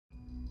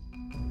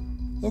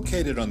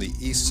Located on the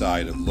east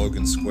side of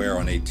Logan Square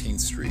on 18th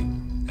Street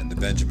and the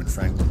Benjamin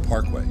Franklin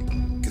Parkway,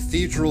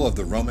 Cathedral of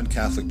the Roman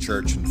Catholic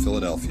Church in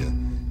Philadelphia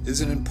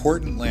is an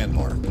important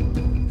landmark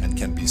and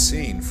can be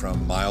seen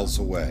from miles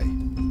away.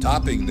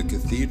 Topping the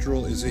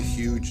cathedral is a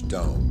huge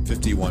dome,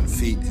 51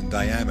 feet in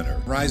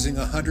diameter, rising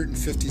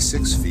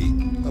 156 feet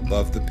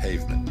above the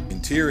pavement. The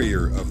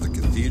interior of the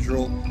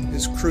cathedral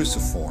is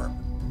cruciform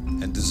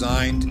and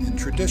designed in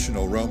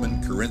traditional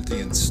Roman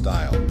Corinthian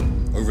style.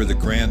 Over the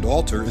grand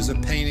altar is a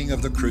painting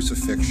of the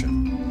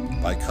Crucifixion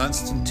by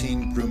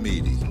Constantine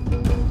Brumidi.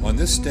 On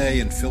this day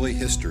in Philly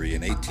history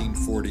in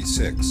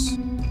 1846,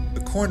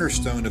 the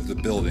cornerstone of the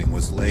building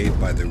was laid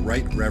by the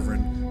Right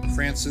Reverend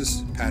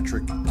Francis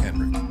Patrick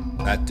Kenrick.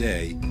 That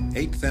day,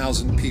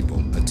 8,000 people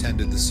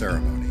attended the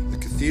ceremony. The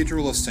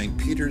Cathedral of St.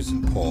 Peter's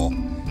and Paul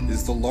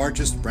is the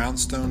largest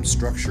brownstone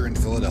structure in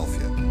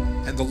Philadelphia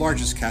and the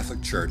largest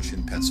Catholic church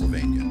in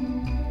Pennsylvania.